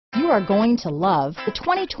are going to love the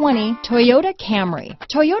 2020 Toyota Camry.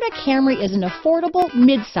 Toyota Camry is an affordable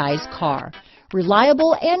mid-size car.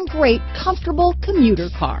 Reliable and great comfortable commuter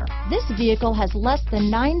car. This vehicle has less than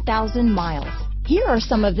 9,000 miles. Here are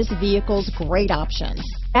some of this vehicle's great options: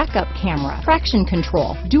 backup camera, traction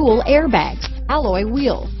control, dual airbags, alloy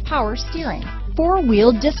wheels, power steering,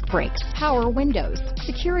 four-wheel disc brakes, power windows,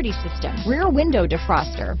 security system, rear window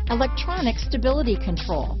defroster, electronic stability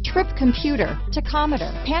control, trip computer,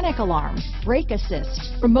 tachometer, panic alarm, brake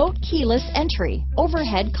assist, remote keyless entry,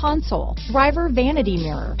 overhead console, driver vanity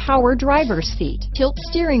mirror, power driver's seat, tilt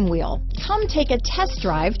steering wheel. Come take a test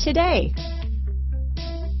drive today.